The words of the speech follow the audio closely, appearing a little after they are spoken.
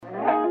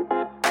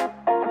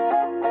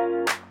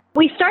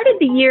We started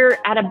the year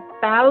at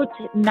about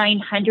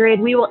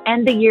 900. We will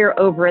end the year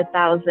over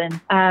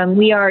 1,000.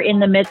 We are in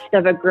the midst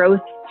of a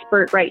growth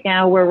spurt right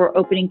now where we're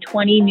opening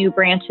 20 new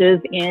branches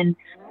in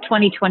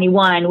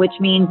 2021, which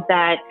means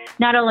that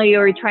not only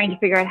are we trying to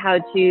figure out how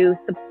to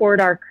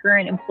support our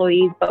current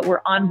employees, but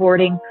we're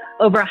onboarding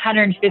over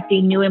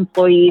 150 new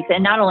employees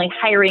and not only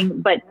hiring,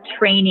 but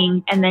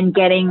training and then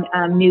getting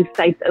new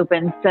sites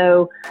open.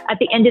 So at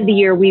the end of the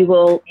year, we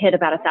will hit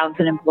about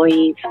 1,000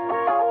 employees.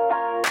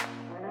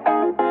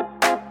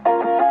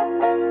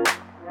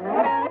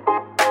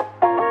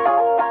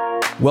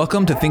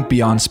 Welcome to Think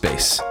Beyond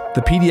Space,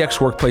 the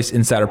PDX Workplace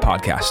Insider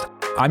Podcast.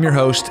 I'm your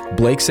host,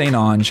 Blake St.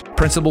 Onge,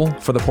 principal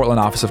for the Portland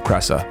office of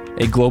Cresa,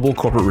 a global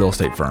corporate real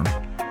estate firm.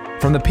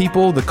 From the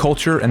people, the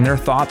culture, and their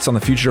thoughts on the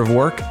future of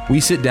work, we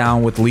sit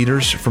down with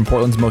leaders from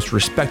Portland's most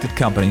respected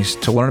companies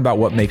to learn about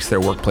what makes their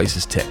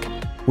workplaces tick.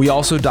 We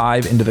also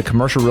dive into the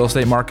commercial real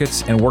estate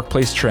markets and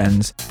workplace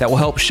trends that will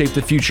help shape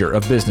the future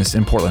of business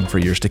in Portland for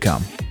years to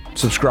come.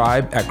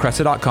 Subscribe at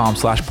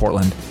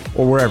cresa.com/Portland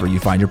or wherever you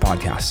find your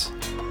podcasts.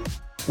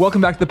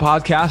 Welcome back to the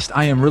podcast.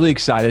 I am really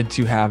excited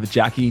to have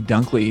Jackie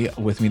Dunkley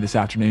with me this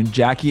afternoon.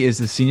 Jackie is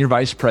the Senior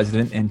Vice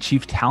President and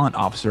Chief Talent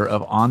Officer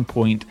of On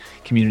Point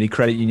Community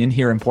Credit Union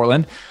here in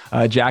Portland.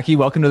 Jackie,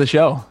 welcome to the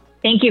show.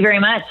 Thank you very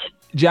much.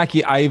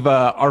 Jackie,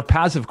 our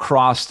paths have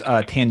crossed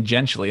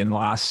tangentially in the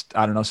last,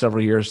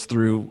 several years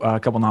through a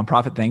couple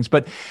nonprofit things.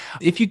 But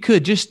if you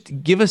could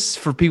just give us,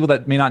 for people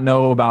that may not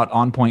know about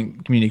On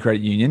Point Community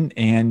Credit Union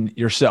and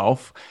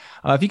yourself,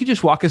 if you could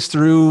just walk us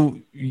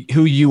through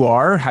who you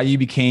are, how you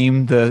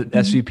became the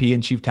SVP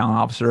and Chief Talent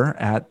Officer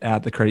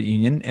at the credit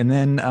union, and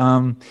then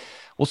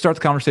we'll start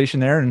the conversation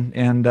there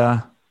and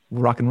we'll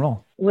rock and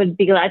roll. Would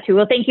be glad to.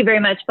 Well, thank you very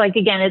much. Like,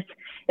 again,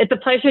 it's a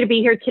pleasure to be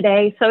here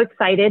today. So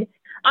excited.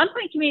 On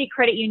Point Community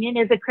Credit Union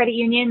is a credit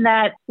union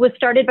that was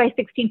started by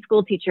 16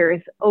 school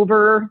teachers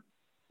over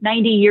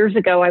 90 years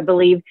ago, I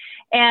believe.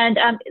 And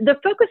the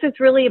focus is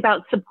really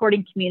about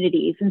supporting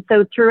communities. And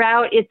so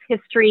throughout its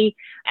history,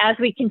 as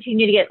we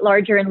continue to get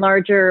larger and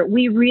larger,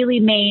 we really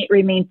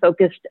remain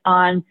focused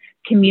on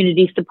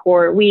community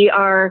support. We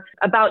are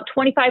about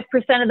 25%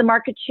 of the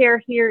market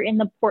share here in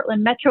the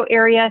Portland metro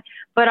area,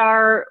 but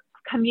our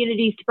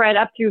community spread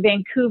up through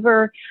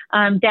Vancouver,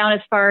 down as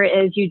far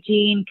as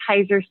Eugene,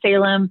 Kaiser,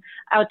 Salem,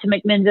 out to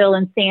McMinnville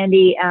and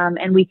Sandy,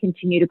 and we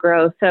continue to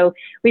grow. So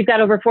we've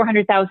got over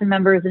 400,000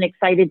 members and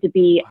excited to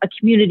be a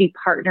community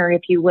partner,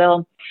 if you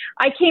will.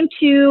 I came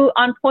to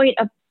On Point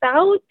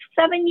about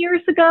 7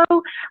 years ago.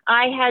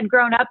 I had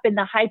grown up in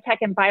the high-tech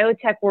and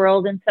biotech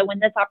world, and so when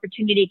this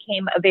opportunity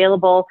came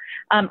available,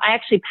 I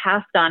actually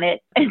passed on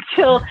it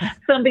until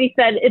somebody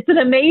said, it's an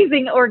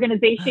amazing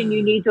organization,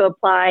 you need to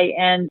apply,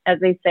 and as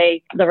they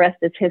say, the rest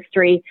is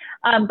history.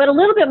 But a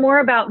little bit more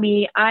about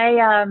me,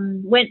 I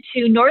went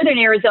to Northern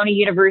Arizona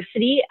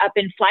University up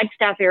in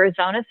Flagstaff,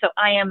 Arizona, so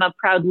I am a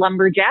proud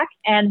lumberjack,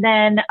 and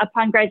then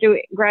upon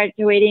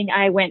graduating,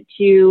 I went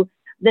to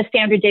the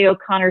Sandra Day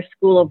O'Connor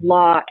School of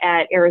Law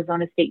at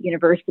Arizona State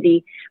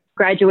University,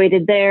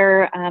 graduated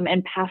there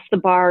and passed the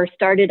bar,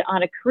 started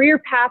on a career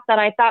path that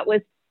I thought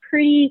was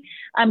pretty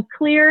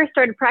clear,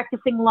 started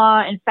practicing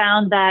law and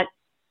found that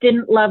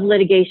didn't love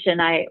litigation.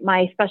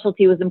 My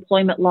specialty was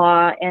employment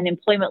law, and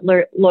employment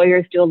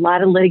lawyers do a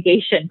lot of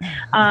litigation.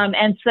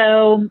 And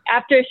so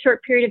after a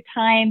short period of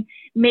time,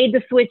 made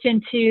the switch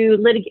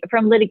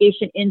from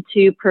litigation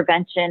into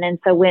prevention. And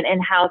so went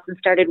in-house and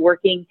started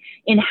working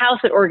in-house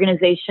at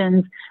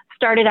organizations,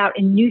 started out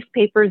in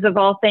newspapers of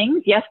all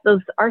things. Yes,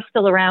 those are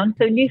still around.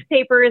 So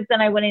newspapers,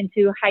 then I went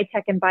into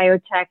high-tech and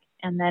biotech.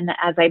 And then,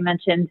 as I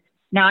mentioned,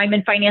 now I'm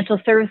in financial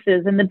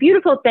services. And the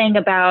beautiful thing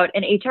about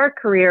an HR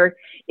career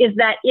is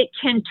that it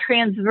can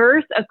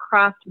transverse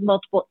across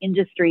multiple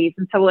industries.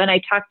 And so when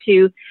I talk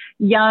to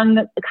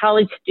young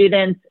college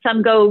students,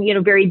 some go,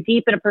 very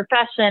deep in a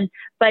profession,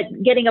 but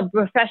getting a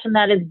profession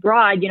that is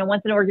broad,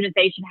 once an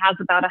organization has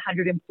about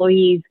 100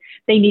 employees,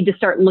 they need to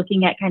start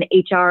looking at kind of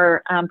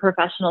HR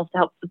professionals to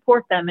help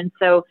support them. And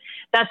so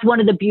that's one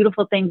of the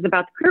beautiful things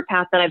about the career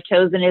path that I've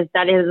chosen, is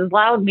that it has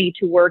allowed me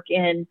to work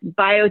in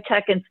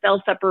biotech and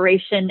cell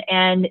separation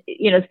and,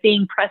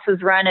 seeing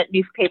presses run at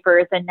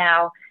newspapers, and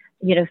now,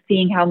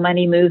 seeing how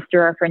money moves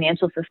through our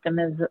financial system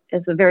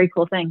is a very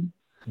cool thing.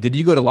 Did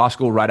you go to law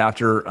school right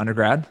after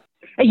undergrad?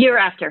 A year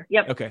after.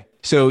 Yep. Okay.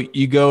 So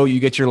you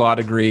get your law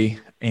degree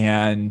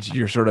and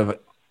you're sort of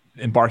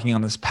embarking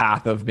on this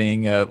path of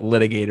being a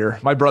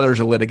litigator. My brother's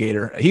a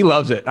litigator. He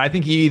loves it. I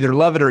think you either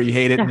love it or you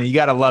hate it, and you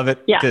got to love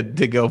it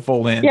to go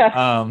full in.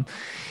 Yeah.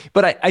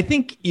 But I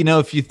think,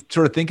 if you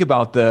sort of think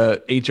about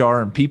the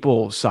HR and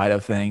people side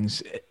of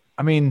things,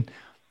 I mean,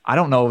 I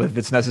don't know if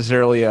it's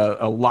necessarily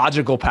a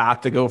logical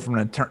path to go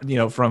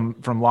from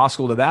from law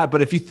school to that.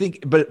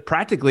 But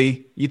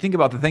practically, you think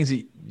about the things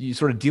that you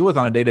sort of deal with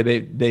on a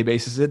day-to-day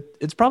basis.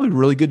 It's probably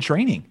really good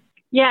training.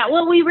 Yeah,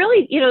 well, we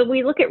really,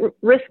 we look at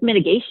risk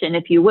mitigation,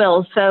 if you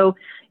will. So,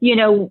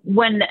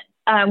 when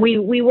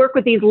we work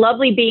with these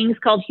lovely beings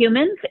called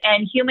humans,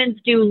 and humans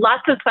do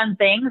lots of fun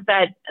things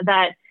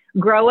that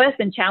grow us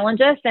and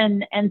challenge us.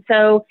 And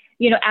so,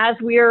 as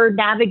we're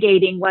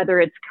navigating, whether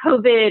it's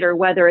COVID or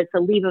whether it's a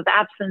leave of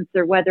absence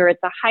or whether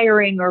it's a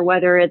hiring or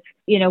whether it's,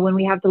 when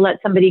we have to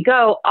let somebody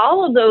go,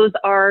 all of those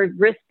are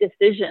risk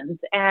decisions.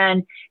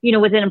 And,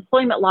 with an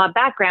employment law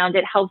background,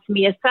 it helps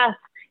me assess,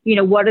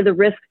 what are the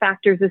risk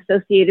factors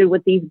associated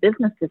with these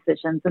business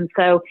decisions? And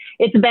so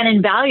it's been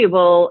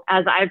invaluable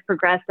as I've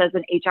progressed as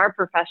an HR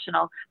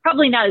professional,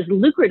 probably not as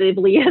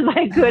lucratively as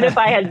I could if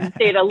I had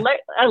stayed a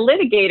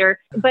litigator.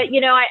 But,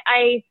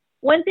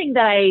 one thing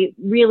that I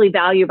really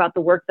value about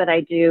the work that I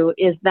do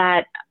is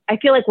that I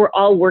feel like we're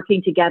all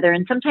working together.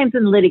 And sometimes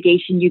in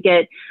litigation, you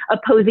get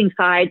opposing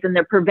sides and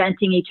they're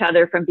preventing each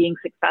other from being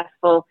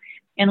successful.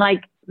 And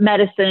like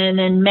medicine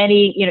and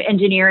many,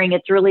 engineering,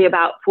 it's really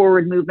about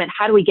forward movement.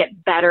 How do we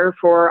get better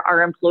for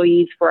our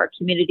employees, for our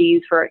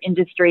communities, for our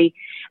industry?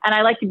 And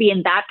I like to be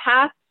in that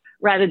path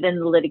rather than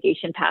the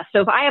litigation path.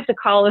 So if I have to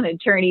call an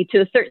attorney, to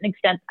a certain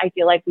extent, I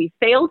feel like we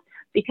failed,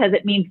 because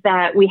it means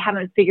that we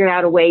haven't figured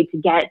out a way to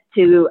get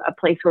to a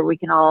place where we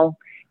can all,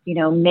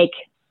 make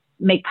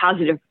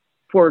positive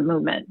forward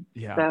movement.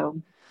 Yeah.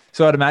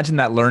 So I'd imagine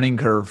that learning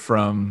curve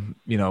from,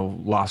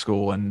 law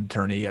school and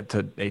attorney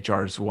to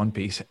HR is one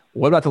piece.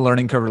 What about the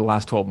learning curve of the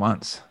last 12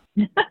 months?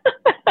 I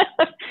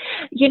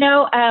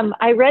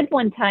read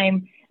one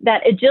time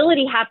that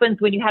agility happens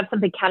when you have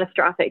something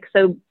catastrophic.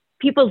 So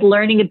people's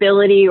learning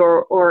ability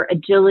or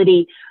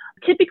agility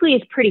typically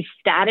is pretty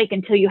static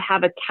until you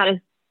have a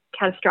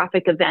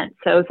catastrophic event.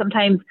 So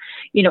sometimes,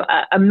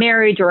 a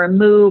marriage or a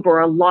move or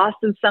a loss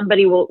of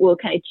somebody will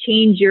kind of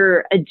change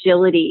your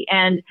agility.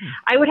 And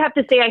I would have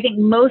to say, I think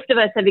most of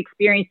us have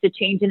experienced a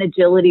change in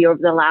agility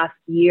over the last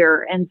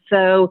year. And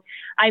so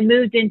I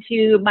moved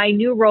into my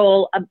new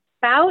role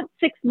about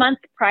 6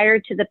 months prior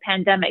to the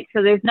pandemic.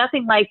 So there's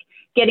nothing like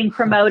getting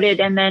promoted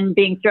and then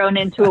being thrown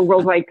into a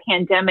worldwide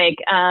pandemic,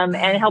 and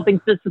helping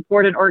to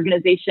support an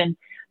organization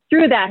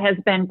through that has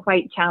been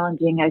quite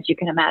challenging, as you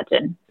can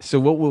imagine. So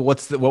what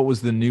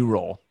was the new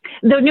role?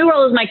 The new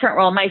role is my current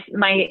role. My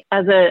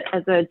as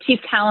a chief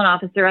talent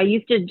officer, I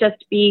used to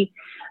just be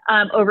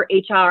over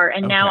HR,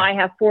 and now I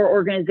have 4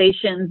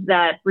 organizations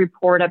that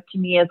report up to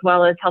me, as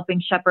well as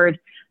helping shepherd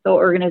the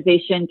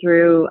organization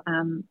through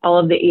all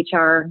of the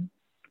HR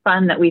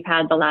fun that we've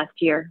had the last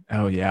year.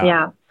 Oh yeah.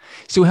 Yeah.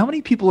 So how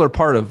many people are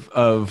part of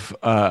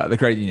the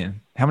credit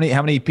union? How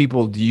many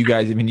people do you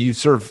guys, you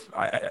serve,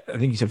 I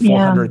think you said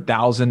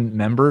 400,000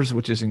 members,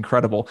 which is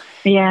incredible.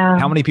 Yeah.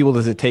 How many people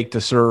does it take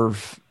to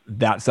serve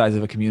that size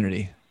of a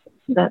community?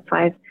 That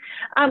size.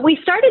 We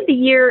started the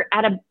year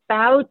at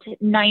about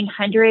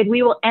 900.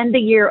 We will end the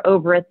year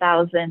over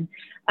 1,000.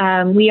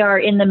 We are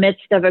in the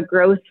midst of a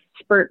growth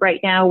spurt right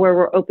now where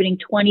we're opening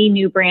 20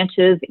 new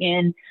branches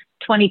in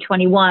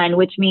 2021,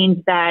 which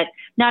means that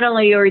not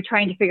only are we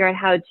trying to figure out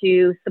how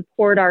to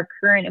support our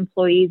current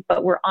employees,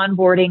 but we're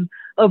onboarding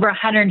over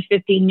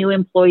 150 new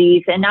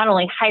employees, and not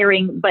only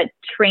hiring, but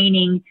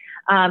training,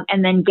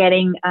 and then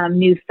getting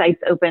new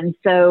sites open.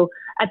 So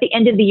at the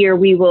end of the year,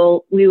 we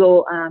will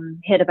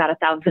hit about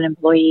 1,000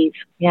 employees.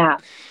 Yeah.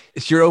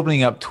 So you're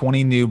opening up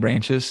 20 new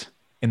branches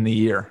in the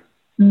year.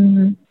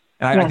 Mm-hmm.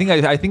 And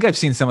I think I've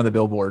seen some of the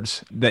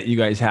billboards that you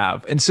guys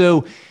have. And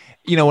so,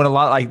 when a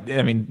lot, I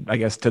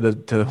guess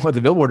to what the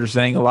billboards are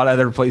saying, a lot of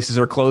other places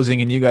are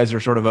closing and you guys are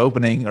sort of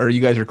opening, or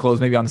you guys are closed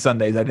maybe on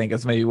Sundays. I think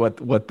that's maybe what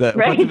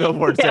the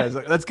billboard says.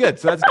 That's good.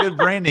 So that's good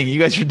branding. You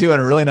guys are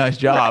doing a really nice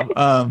job.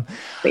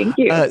 Thank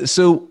you.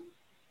 So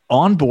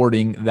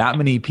onboarding that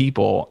many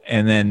people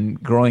and then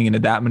growing into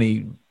that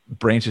many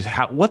branches,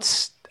 what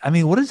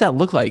does that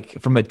look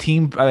like from a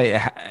team?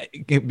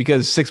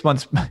 Because 6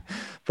 months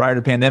prior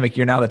to the pandemic,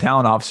 you're now the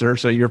talent officer.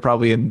 So you're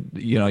probably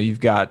you've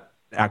got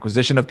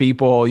acquisition of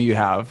people, you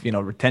have,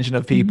 retention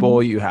of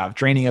people, you have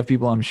training of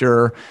people, I'm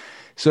sure.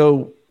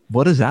 So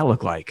what does that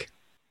look like?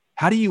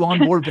 How do you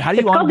onboard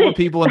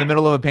people in the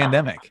middle of a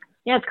pandemic?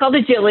 Yeah, it's called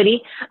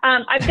agility.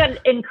 I've got an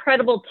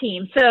incredible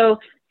team. So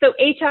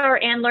HR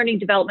and learning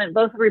development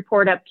both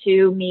report up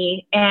to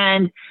me.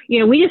 And,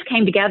 we just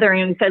came together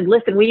and we said,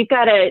 listen, we've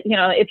got to,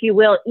 if you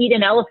will, eat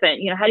an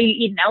elephant. How do you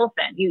eat an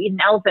elephant? You eat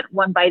an elephant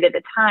one bite at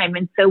a time.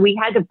 And so we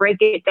had to break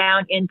it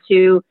down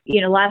into,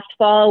 last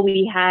fall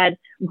we had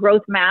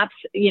growth maps.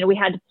 We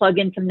had to plug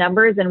in some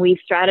numbers, and we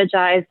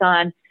strategized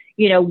on,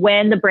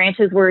 when the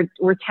branches were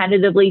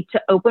tentatively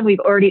to open. We've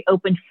already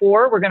opened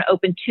 4. We're going to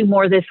open 2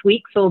 more this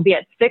week. So we'll be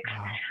at 6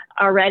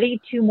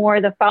 already, 2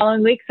 more the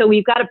following week. So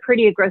we've got a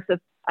pretty aggressive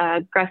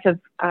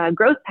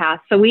growth path.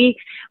 So we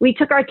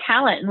took our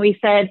talent and we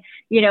said,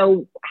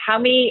 how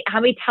many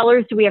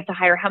tellers do we have to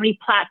hire? How many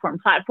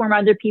platform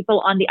other people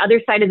on the other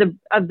side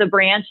of the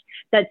branch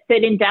that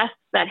sit in desks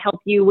that help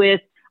you with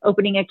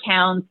opening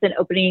accounts and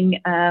opening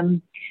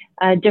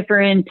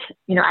different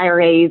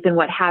IRAs and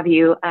what have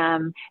you.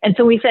 And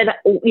so we said,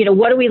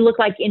 what do we look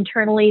like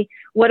internally?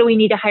 What do we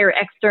need to hire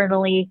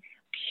externally?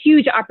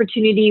 Huge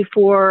opportunity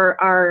for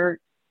our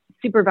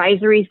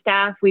supervisory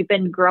staff. We've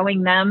been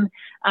growing them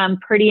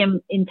pretty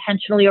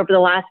intentionally over the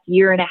last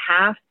year and a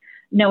half,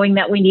 knowing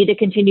that we need to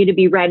continue to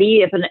be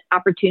ready if an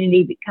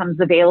opportunity becomes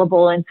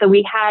available. And so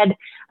we had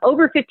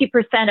over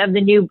 50% of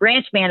the new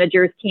branch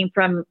managers came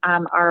from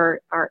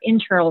our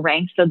internal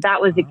ranks. So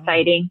that was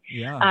exciting.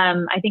 Yeah.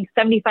 I think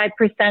 75%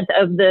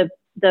 of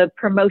the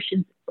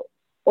promotions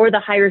or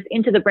the hires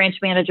into the branch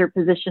manager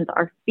positions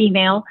are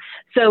female.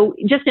 So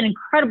just an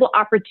incredible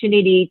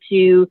opportunity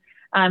to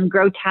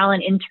grow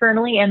talent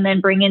internally and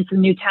then bring in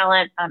some new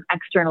talent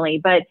externally.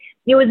 But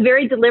it was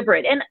very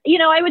deliberate. And,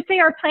 I would say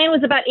our plan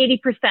was about 80%.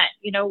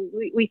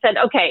 We said,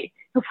 okay,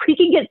 if we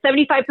can get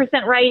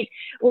 75% right,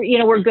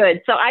 we're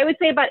good. So I would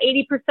say about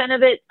 80%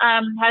 of it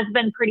has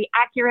been pretty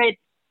accurate.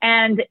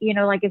 And,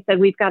 like I said,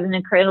 we've got an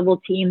incredible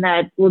team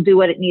that will do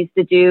what it needs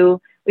to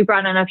do. We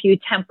brought on a few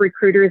temp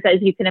recruiters,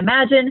 as you can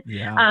imagine,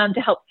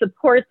 to help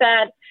support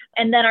that.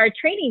 And then our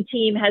training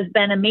team has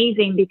been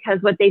amazing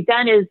because what they've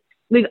done is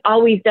we've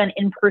always done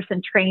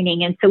in-person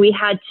training. And so we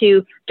had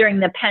to, during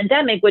the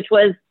pandemic, which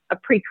was a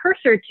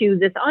precursor to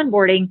this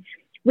onboarding,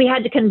 we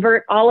had to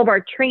convert all of our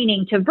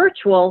training to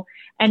virtual.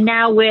 And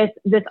now with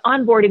this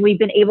onboarding, we've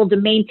been able to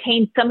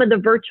maintain some of the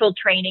virtual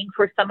training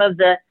for some of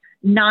the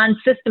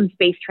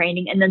non-systems-based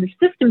training. And then the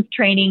systems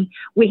training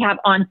we have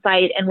on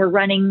site, and we're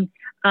running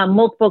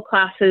multiple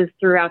classes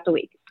throughout the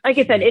week. Like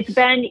I said, it's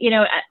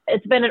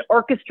been an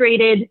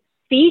orchestrated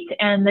feat,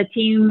 and the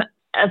team,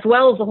 as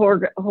well as the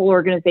whole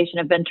organization,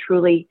 have been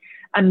truly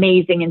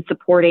amazing in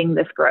supporting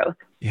this growth.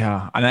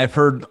 Yeah. And I've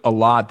heard a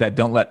lot that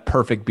don't let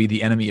perfect be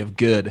the enemy of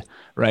good.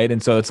 Right.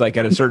 And so it's like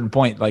at a certain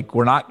point, like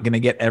we're not going to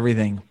get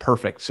everything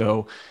perfect.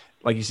 So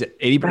like you said,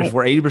 80%, if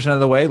we're 80% of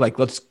the way, like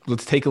let's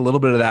take a little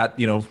bit of that,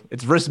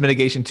 it's risk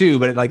mitigation too,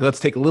 but like, let's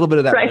take a little bit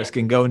of that risk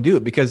and go and do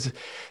it, because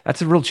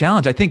that's a real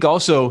challenge. I think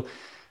also,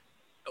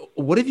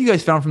 what have you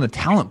guys found from the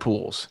talent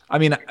pools? I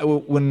mean,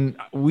 when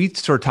we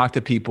sort of talk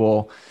to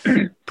people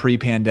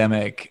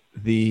pre-pandemic,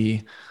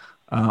 I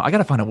got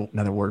to find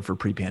another word for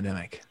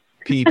pre-pandemic,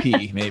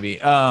 PP maybe.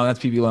 That's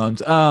PP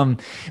loans.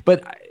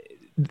 But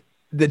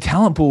the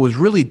talent pool was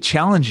really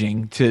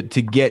challenging to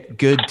get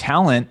good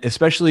talent,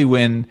 especially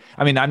when,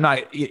 I'm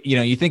not,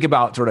 you think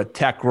about sort of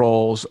tech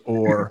roles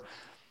or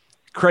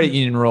credit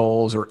union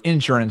roles or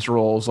insurance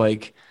roles.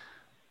 Like,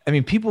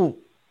 people,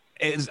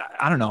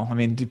 I don't know.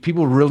 Do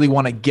people really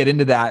want to get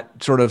into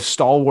that sort of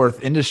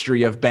stalwart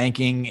industry of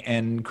banking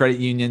and credit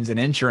unions and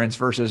insurance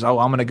versus, I'm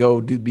going to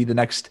go be the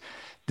next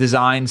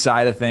design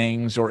side of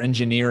things or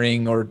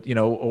engineering or,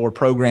 or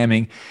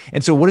programming.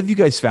 And so what have you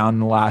guys found in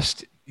the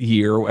last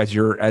year as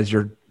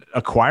you're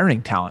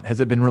acquiring talent?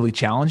 Has it been really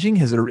challenging?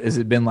 Has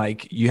it been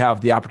like you have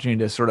the opportunity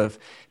to sort of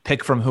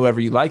pick from whoever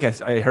you like?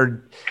 I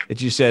heard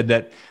that you said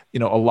that, a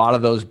lot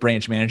of those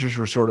branch managers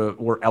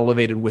were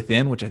elevated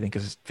within, which I think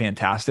is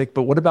fantastic.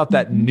 But what about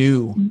that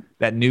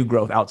new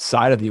growth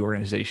outside of the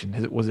organization?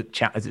 Has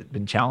it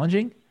been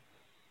challenging,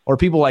 or are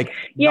people like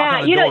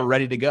knock on the door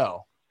ready to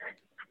go?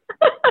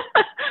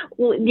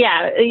 Well,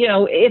 yeah,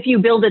 if you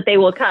build it, they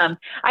will come.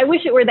 I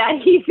wish it were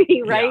that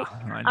easy, right?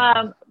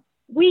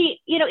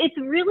 Yeah, it's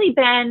really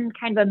been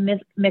kind of a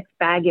mixed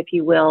bag, if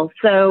you will.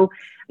 So,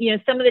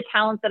 some of the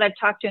talents that I've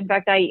talked to, in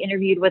fact, I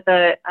interviewed with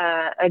a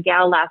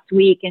gal last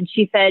week, and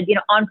she said,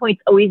 OnPoint's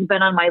always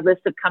been on my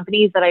list of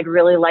companies that I'd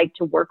really like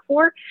to work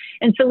for.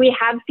 And so we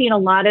have seen a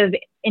lot of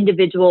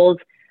individuals,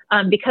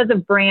 because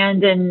of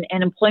brand and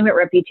employment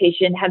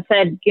reputation, have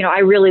said, I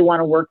really want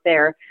to work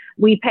there.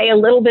 We pay a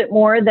little bit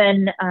more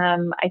than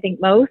I think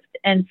most,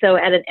 and so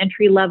at an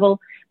entry level.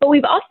 But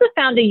we've also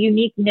found a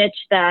unique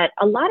niche that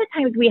a lot of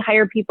times we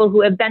hire people who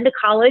have been to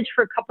college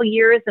for a couple of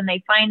years, and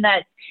they find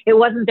that it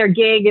wasn't their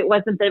gig, it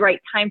wasn't the right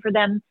time for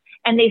them,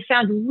 and they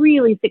found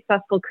really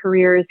successful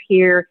careers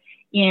here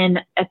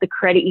at the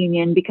credit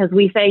union, because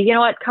we say,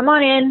 come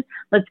on in,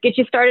 let's get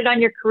you started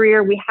on your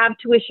career. We have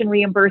tuition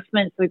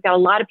reimbursement. So we've got a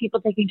lot of people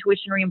taking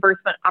tuition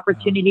reimbursement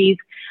opportunities.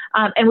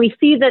 And we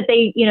see that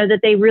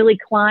they really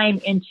climb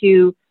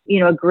into,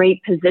 a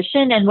great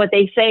position. And what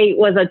they say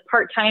was a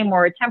part-time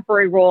or a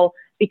temporary role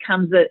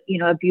becomes a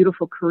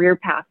beautiful career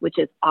path, which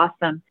is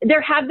awesome. There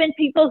have been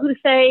people who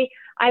say,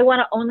 I want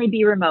to only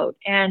be remote.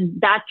 And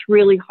that's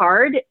really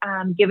hard,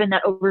 given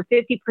that over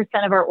 50%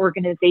 of our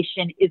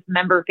organization is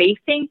member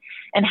facing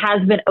and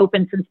has been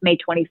open since May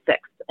 26th.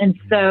 And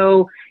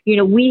so,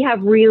 we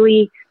have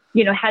really,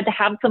 had to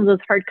have some of those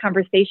hard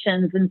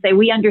conversations and say,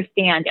 we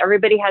understand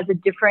everybody has a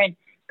different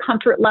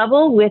comfort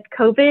level with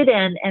COVID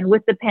and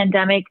with the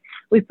pandemic.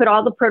 We've put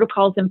all the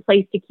protocols in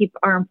place to keep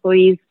our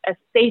employees as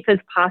safe as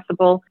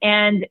possible.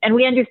 And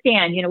we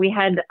understand,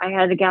 I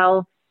had a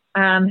gal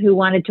who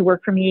wanted to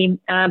work for me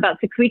about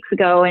 6 weeks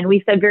ago. And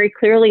we said very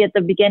clearly at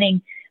the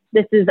beginning,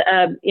 this is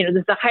a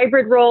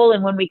hybrid role.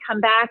 And when we come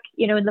back,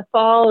 in the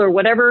fall or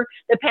whatever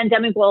the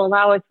pandemic will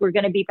allow us, we're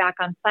going to be back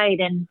on site.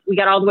 And we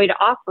got all the way to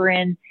offer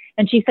in.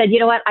 And she said,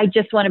 what, I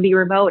just want to be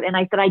remote. And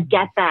I said, I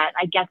get that,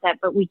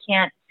 but we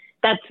can't.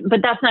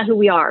 That's not who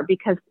we are,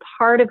 because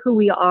part of who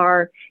we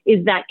are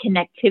is that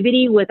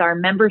connectivity with our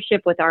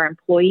membership, with our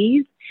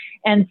employees.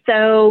 And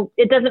so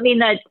it doesn't mean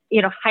that,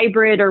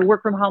 hybrid or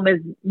work from home is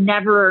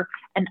never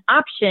an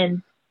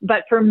option.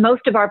 But for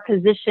most of our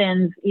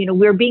positions,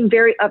 we're being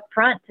very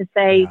upfront to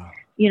say,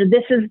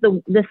 this is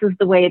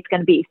the way it's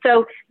going to be.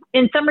 So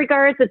in some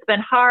regards, it's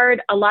been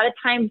hard. A lot of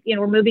times,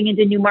 we're moving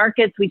into new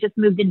markets. We just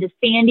moved into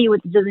Sandy,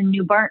 which is a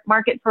new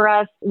market for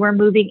us. We're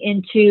moving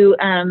into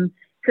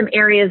some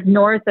areas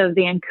north of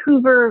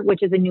Vancouver,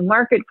 which is a new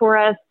market for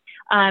us.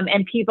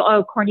 And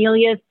people,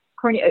 Cornelius,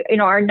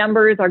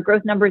 our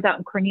growth numbers out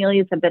in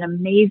Cornelius have been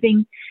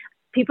amazing.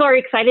 People are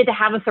excited to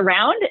have us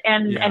around,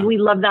 and we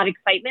love that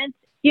excitement.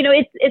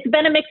 It's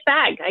been a mixed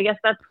bag. I guess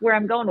that's where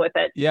I'm going with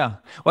it. Yeah.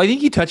 Well, I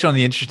think you touched on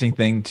the interesting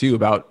thing too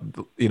about,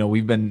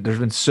 there's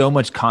been so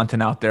much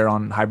content out there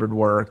on hybrid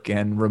work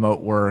and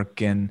remote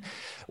work and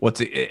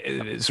what's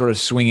sort of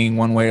swinging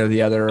one way or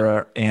the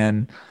other.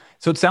 And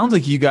so it sounds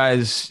like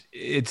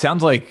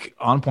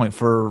OnPoint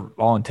for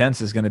all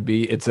intents is going to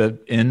be, it's a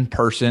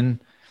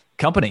in-person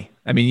company.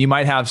 I mean, you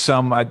might have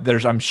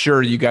I'm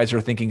sure you guys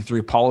are thinking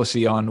through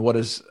policy on what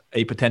does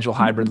a potential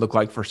hybrid look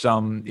like for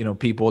some,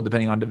 people,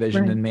 depending on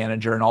division and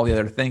manager and all the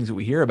other things that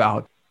we hear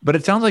about. But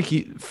it sounds like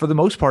for the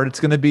most part,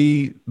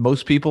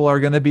 most people are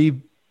going to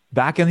be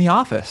back in the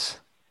office.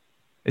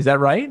 Is that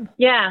right?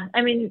 Yeah.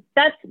 I mean,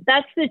 that's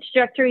the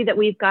trajectory that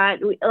we've got.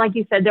 Like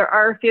you said, there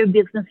are a few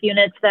business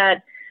units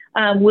that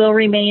will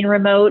remain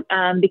remote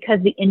because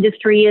the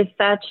industry is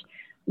such.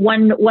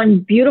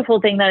 One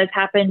beautiful thing that has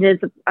happened is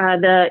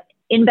the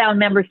inbound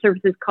member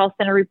services call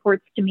center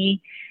reports to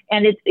me.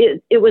 And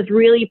it was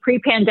really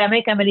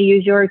pre-pandemic. I'm going to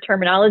use your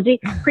terminology.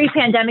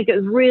 Pre-pandemic, it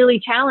was really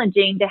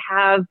challenging to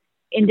have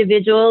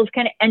individuals,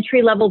 kind of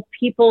entry-level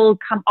people,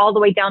 come all the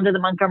way down to the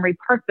Montgomery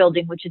Park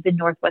building, which is in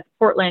Northwest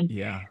Portland.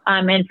 Yeah.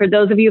 And for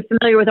those of you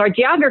familiar with our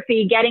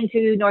geography, getting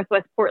to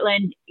Northwest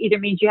Portland either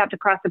means you have to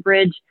cross a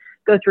bridge,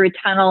 go through a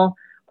tunnel,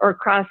 or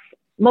cross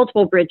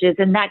multiple bridges,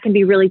 and that can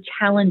be really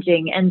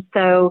challenging. And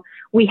so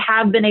we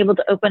have been able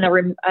to open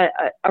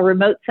a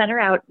remote center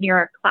out near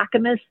our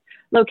Clackamas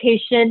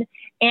location,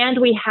 and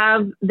we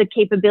have the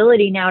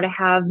capability now to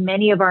have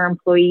many of our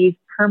employees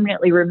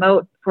permanently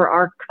remote for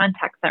our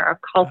contact center, our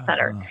call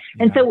center.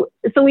 Yeah. And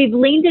so we've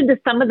leaned into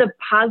some of the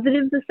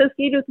positives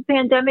associated with the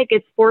pandemic.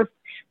 It's forced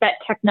that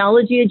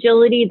technology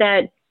agility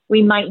that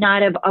we might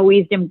not have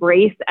always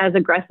embraced as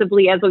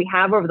aggressively as we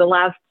have over the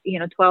last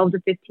 12 to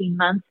 15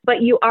 months.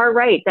 But you are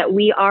right that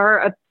we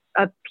are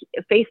a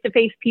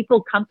face-to-face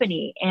people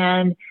company,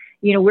 and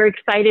we're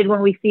excited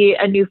when we see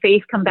a new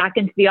face come back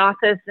into the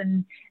office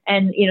and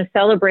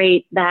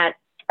celebrate that,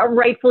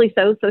 rightfully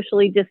so,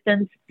 socially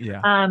distanced.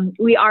 Yeah.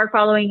 We are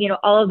following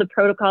all of the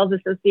protocols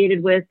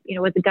associated with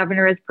what the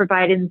governor has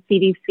provided in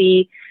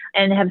CDC,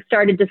 and have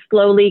started to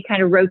slowly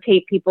kind of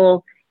rotate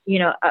people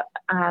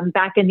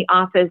back in the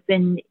office.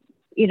 And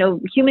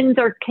humans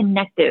are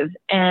connective,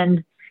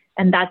 and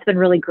that's been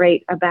really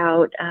great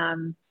about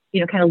kind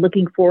of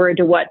looking forward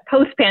to what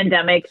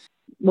post-pandemic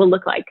will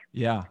look like.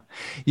 Yeah.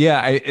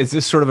 Yeah. Is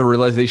this sort of a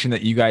realization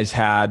that you guys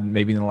had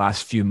maybe in the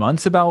last few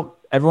months about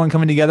everyone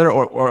coming together,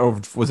 or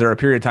was there a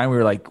period of time where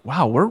we were like,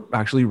 wow, we're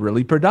actually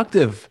really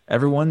productive.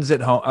 Everyone's at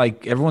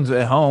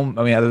home.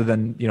 I mean, other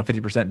than,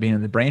 50% being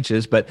in the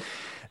branches, but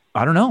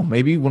I don't know,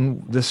 maybe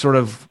when this sort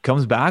of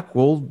comes back,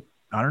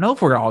 I don't know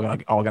if we're all going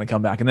to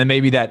come back. And then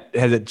maybe that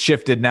has it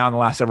shifted now in the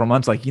last several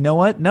months. Like, you know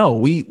what? No,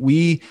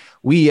 we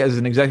as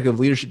an executive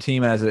leadership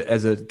team, as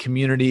a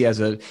community, as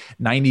a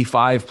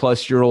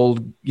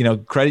 95+-year-old,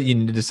 credit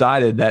union,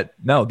 decided that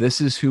no,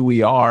 this is who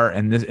we are.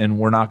 And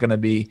we're not going to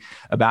be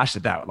abashed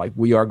at that. Like,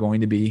 we are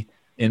going to be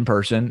in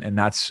person, and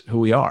that's who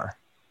we are.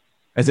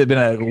 Has it been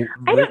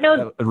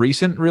a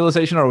recent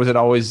realization, or was it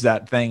always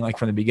that thing, like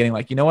from the beginning,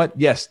 like, you know what?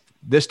 Yes,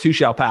 this too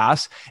shall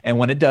pass. And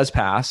when it does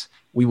pass,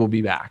 we will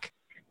be back.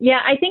 Yeah,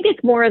 I think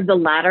it's more of the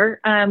latter.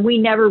 We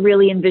never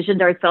really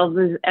envisioned ourselves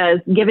as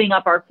giving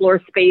up our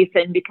floor space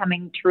and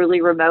becoming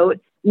truly remote.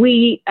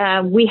 We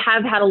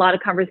have had a lot of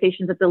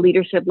conversations at the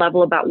leadership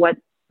level about what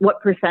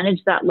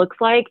percentage that looks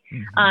like.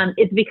 Mm-hmm.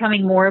 It's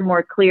becoming more and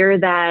more clear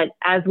that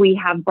as we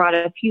have brought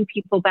a few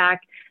people back,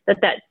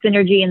 that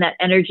synergy and that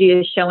energy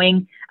is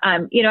showing.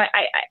 I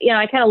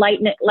kind of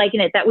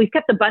liken it that we've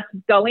kept the bus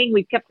going,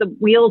 we've kept the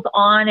wheels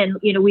on, and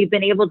we've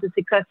been able to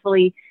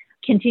successfully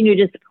continue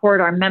to support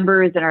our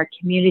members and our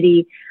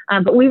community.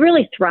 But we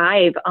really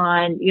thrive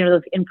on,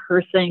 those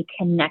in-person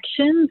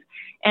connections.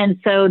 And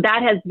so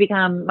that has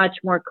become much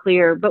more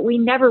clear, but we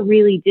never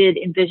really did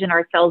envision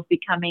ourselves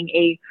becoming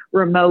a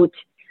remote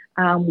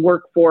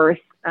workforce.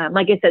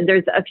 Like I said,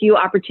 there's a few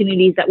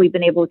opportunities that we've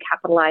been able to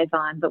capitalize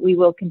on, but we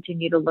will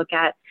continue to look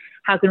at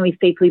how can we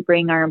safely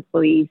bring our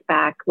employees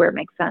back where it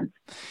makes sense.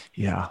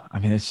 Yeah. I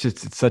mean, it's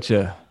such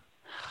I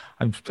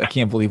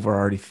can't believe we're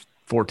already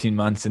 14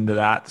 months into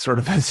that sort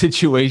of a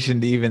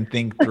situation to even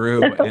think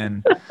through.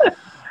 And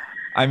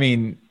I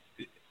mean,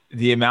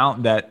 the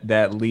amount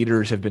that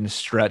leaders have been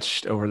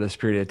stretched over this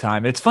period of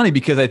time. It's funny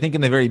because I think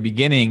in the very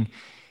beginning,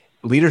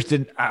 leaders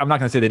I'm not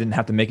going to say they didn't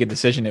have to make a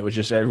decision. It was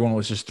just, everyone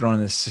was just thrown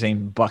in the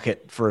same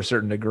bucket for a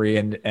certain degree.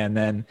 But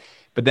then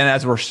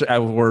as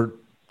we're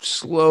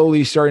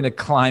slowly starting to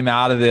climb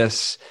out of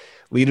this,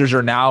 leaders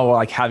are now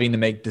like having to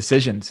make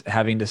decisions,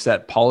 having to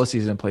set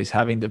policies in place,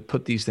 having to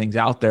put these things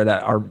out there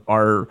that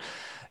are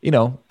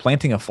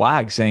planting a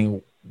flag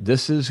saying,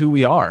 this is who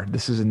we are.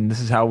 This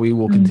is how we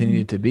will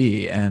continue to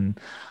be. And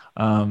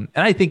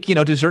I think, to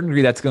a certain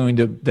degree, that's going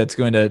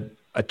to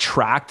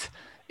attract,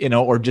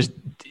 or just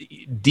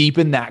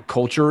deepen that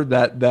culture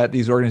that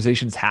these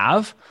organizations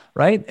have.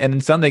 Right. And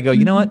then some, they go,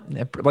 you know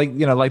what,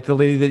 like the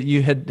lady that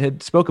you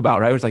had spoke about,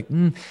 right? It was like,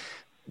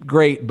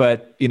 great,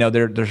 but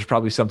there's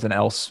probably something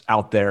else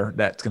out there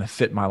that's going to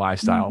fit my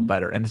lifestyle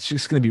better. And it's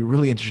just going to be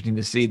really interesting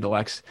to see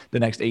the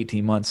next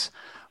 18 months,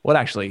 what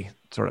actually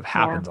sort of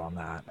happens on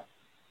that.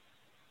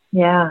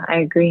 Yeah, I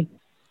agree.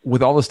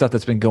 With all the stuff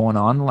that's been going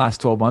on the last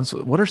 12 months,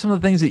 what are some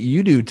of the things that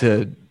you do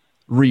to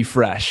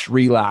refresh,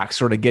 relax,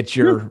 sort of get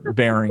your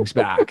bearings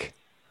back?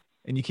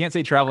 And you can't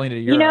say traveling to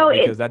Europe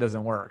because that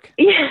doesn't work.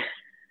 Yeah.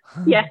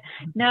 Yeah,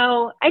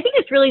 no, I think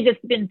it's really just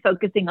been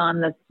focusing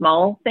on the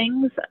small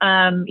things.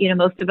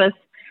 Most of us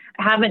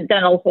haven't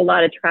done a whole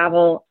lot of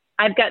travel.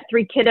 I've got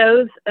 3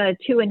 kiddos,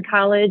 2 in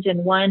college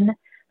and 1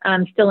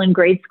 still in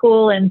grade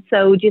school. And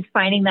so just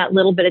finding that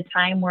little bit of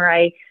time where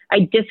I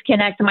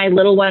disconnect my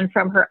little one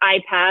from her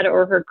iPad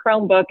or her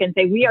Chromebook and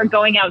say, we are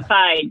going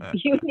outside.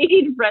 You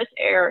need fresh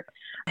air.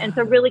 And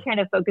so really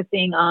kind of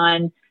focusing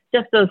on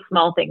just those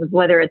small things,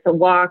 whether it's a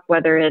walk,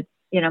 whether it's,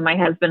 my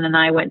husband and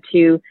I went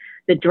to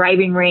the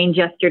driving range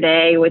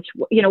yesterday, which,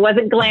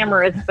 wasn't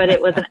glamorous, but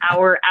it was an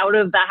hour out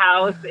of the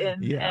house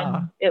and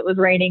it was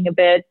raining a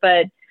bit,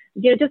 but,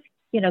 just,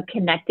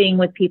 connecting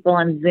with people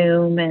on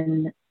Zoom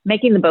and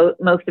making the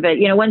most of it.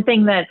 One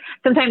thing that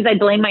sometimes I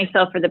blame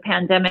myself for the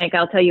pandemic,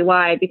 I'll tell you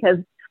why, because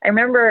I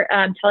remember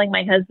telling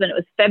my husband, it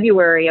was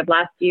February of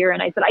last year,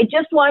 and I said, I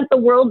just want the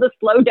world to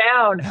slow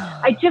down.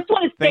 I just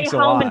want to stay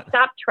home and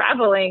stop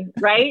traveling,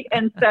 right?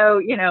 And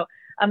so,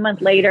 a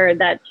month later,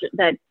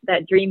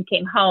 that dream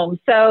came home.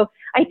 So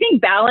I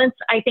think balance,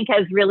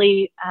 has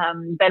really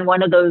been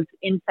one of those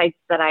insights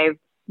that I've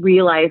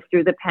realized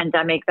through the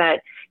pandemic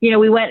that,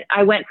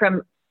 I went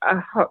from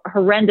a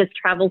horrendous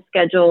travel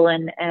schedule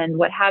and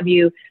what have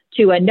you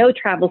to a no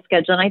travel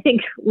schedule. And I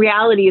think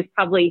reality is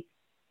probably,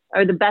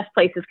 or the best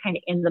place is kind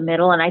of in the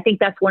middle. And I think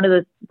that's one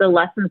of the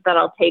lessons that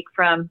I'll take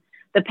from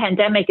the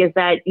pandemic is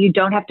that you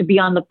don't have to be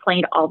on the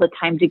plane all the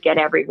time to get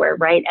everywhere,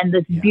 right? And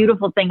this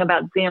beautiful thing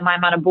about Zoom,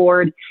 I'm on a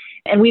board,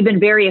 and we've been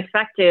very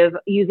effective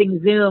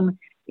using Zoom,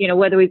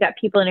 whether we've got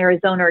people in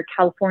Arizona or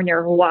California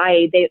or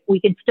Hawaii, we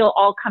can still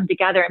all come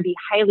together and be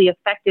highly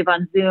effective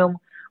on Zoom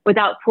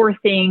without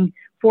forcing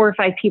 4 or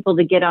 5 people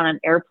to get on an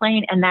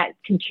airplane. And that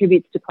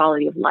contributes to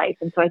quality of life.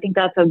 And so I think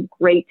that's a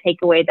great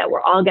takeaway that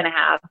we're all going to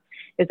have,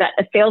 is that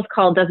a sales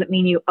call doesn't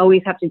mean you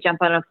always have to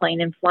jump on a plane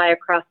and fly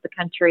across the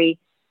country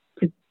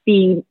to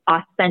be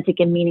authentic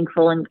and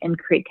meaningful and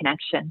create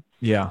connection.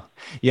 Yeah.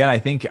 Yeah. I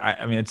think,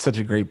 it's such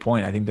a great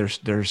point. I think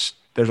there's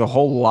a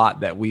whole lot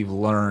that we've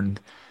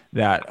learned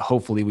that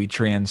hopefully we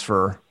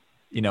transfer,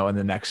 in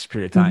the next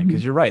period of time.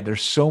 Because you're right.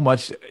 There's so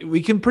much,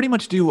 we can pretty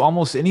much do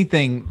almost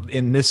anything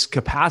in this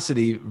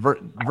capacity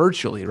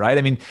virtually,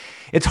 right?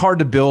 It's hard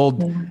to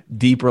build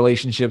deep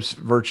relationships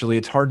virtually.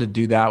 It's hard to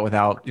do that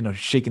without,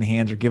 shaking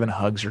hands or giving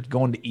hugs or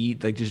going to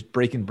eat, like just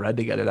breaking bread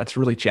together. That's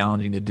really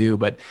challenging to do.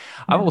 But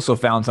I've also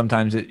found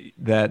sometimes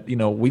that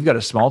we've got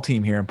a small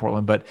team here in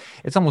Portland, but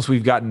it's almost,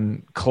 we've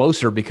gotten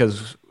closer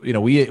because,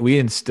 we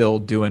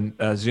instilled doing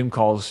Zoom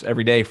calls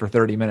every day for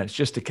 30 minutes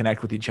just to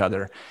connect with each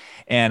other.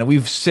 And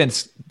we've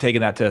since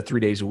taken that to 3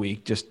 days a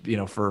week, just,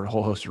 for a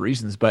whole host of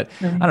reasons. But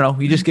I don't know,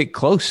 you just get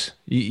close.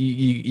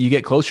 You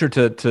get closer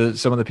to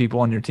some of the people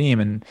on your team.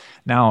 And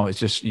now you're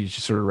just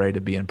sort of ready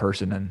to be in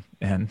person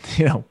and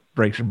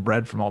break some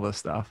bread from all this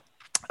stuff.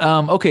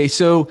 Okay.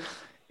 So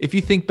if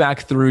you think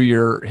back through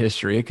your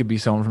history, it could be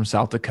someone from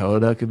South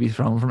Dakota, it could be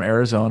someone from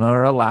Arizona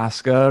or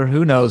Alaska or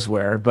who knows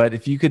where. But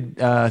if you could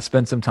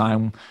spend some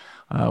time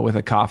with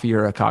a coffee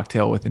or a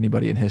cocktail with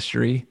anybody in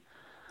history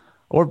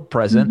or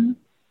present,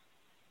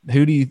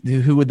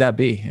 who would that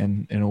be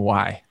and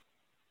why?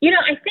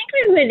 I think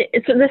I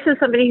would, so this is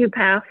somebody who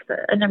passed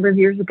a number of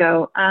years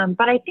ago,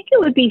 but I think it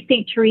would be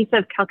St. Teresa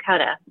of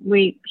Calcutta.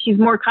 She's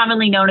more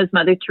commonly known as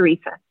Mother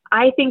Teresa.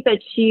 I think that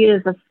she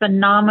is a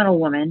phenomenal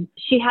woman.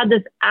 She had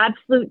this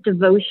absolute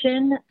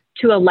devotion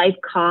to a life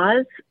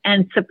cause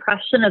and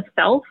suppression of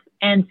self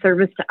and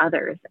service to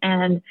others.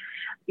 And,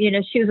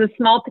 she was a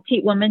small,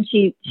 petite woman.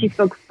 She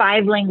spoke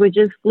 5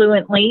 languages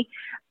fluently.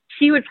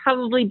 She would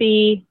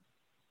be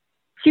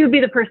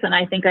the person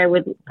I think I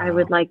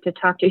would like to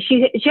talk to.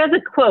 She has a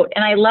quote,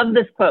 and I love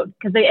this quote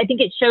because I think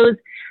it shows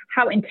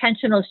how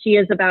intentional she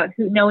is about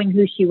knowing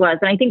who she was.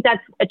 And I think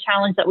that's a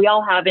challenge that we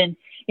all have in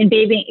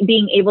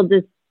being able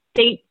to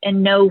state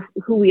and know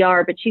who we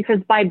are. But she says,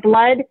 by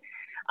blood,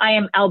 I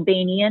am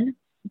Albanian.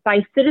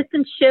 By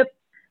citizenship,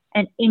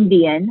 an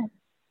Indian.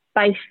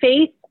 By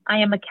faith, I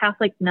am a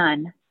Catholic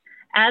nun.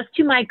 As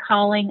to my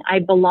calling, I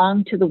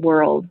belong to the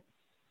world.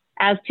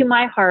 As to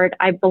my heart,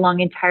 I belong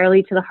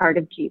entirely to the heart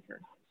of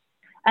Jesus.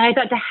 And I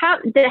thought to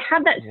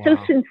have that so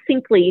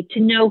succinctly,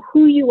 to know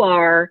who you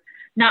are,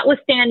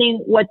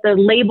 notwithstanding what the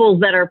labels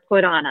that are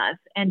put on us,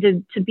 and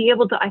to be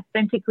able to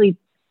authentically,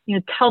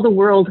 tell the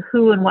world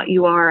who and what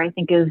you are, I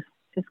think is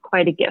is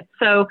quite a gift.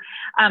 So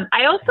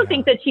I also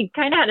think that she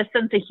kind of had a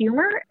sense of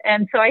humor.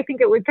 And so I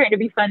think it would kind of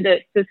be fun to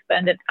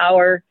spend an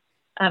hour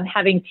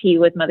having tea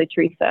with Mother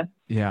Teresa.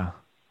 Yeah.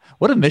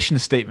 What a mission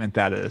statement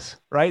that is,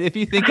 right? If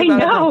you think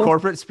about it in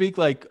corporate speak,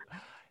 like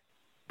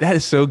that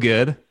is so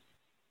good.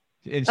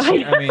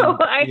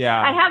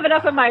 I have it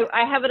up in my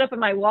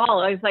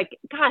wall. I was like,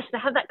 gosh, to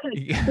have that kind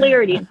of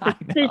clarity and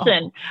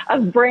precision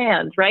of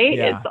brands, right?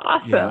 Yeah, it's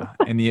awesome. Yeah.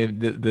 And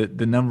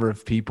the number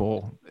of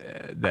people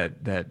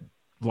that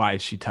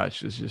lives she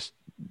touched is just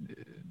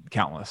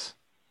countless,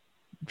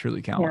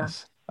 truly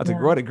countless.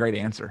 What a great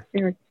answer.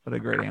 What a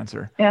great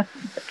answer. Yeah.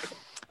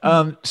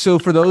 So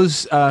for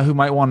those who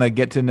might want to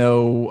get to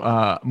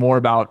know more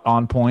about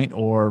On Point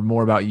or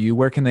more about you,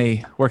 where can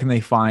they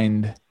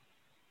find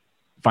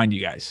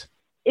you guys?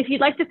 If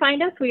you'd like to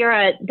find us, we are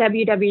at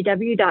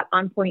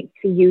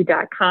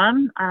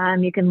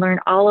www.onpointcu.com. You can learn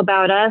all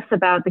about us,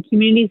 about the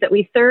communities that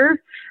we serve,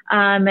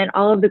 and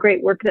all of the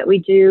great work that we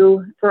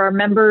do for our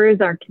members,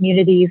 our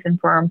communities, and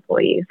for our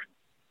employees.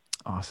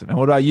 Awesome. And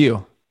what about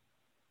you?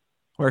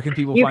 Where can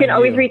people find you? You can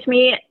always reach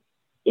me.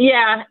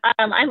 Yeah,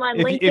 I'm on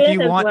LinkedIn if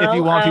you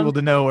want people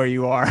to know where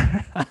you are.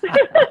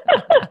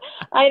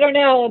 I don't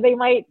know. They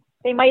might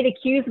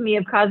accuse me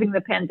of causing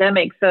the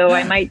pandemic, so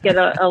I might get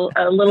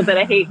a little bit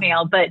of hate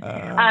mail. But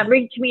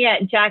reach me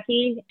at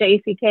Jackie,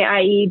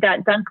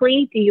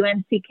 JACKIE.Dunkley,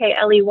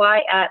 DUNCKLEY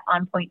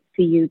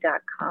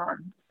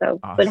 @onpointcu.com. So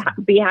awesome.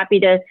 Would be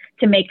happy to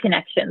make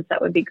connections. That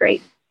would be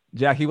great.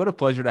 Jackie, what a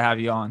pleasure to have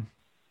you on.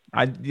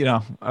 I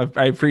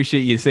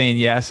appreciate you saying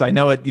yes. I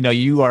know it.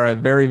 You are a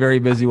very, very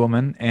busy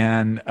woman,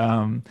 and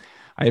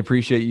I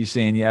appreciate you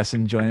saying yes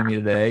and joining me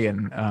today.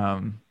 And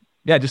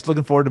just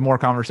looking forward to more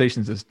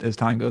conversations as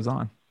time goes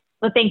on.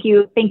 Well, thank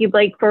you,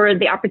 Blake, for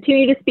the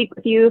opportunity to speak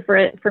with you,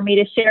 for me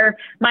to share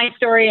my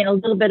story and a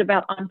little bit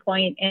about On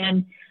Point.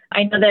 And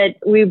I know that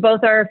we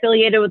both are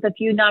affiliated with a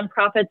few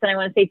nonprofits, and I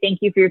want to say thank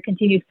you for your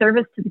continued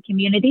service to the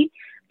community.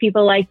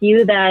 People like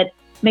you that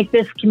make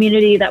this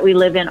community that we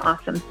live in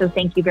awesome. So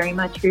thank you very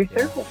much for your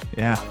service.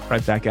 Yeah,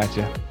 right back at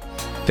you.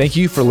 Thank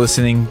you for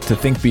listening to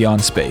Think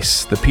Beyond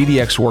Space, the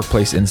PDX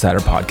Workplace Insider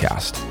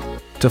Podcast.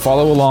 To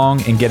follow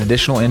along and get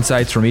additional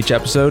insights from each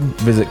episode,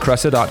 visit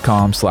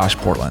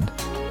cressa.com/Portland.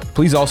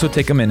 Please also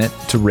take a minute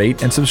to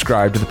rate and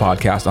subscribe to the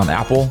podcast on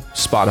Apple,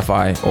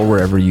 Spotify, or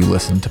wherever you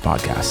listen to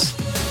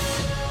podcasts.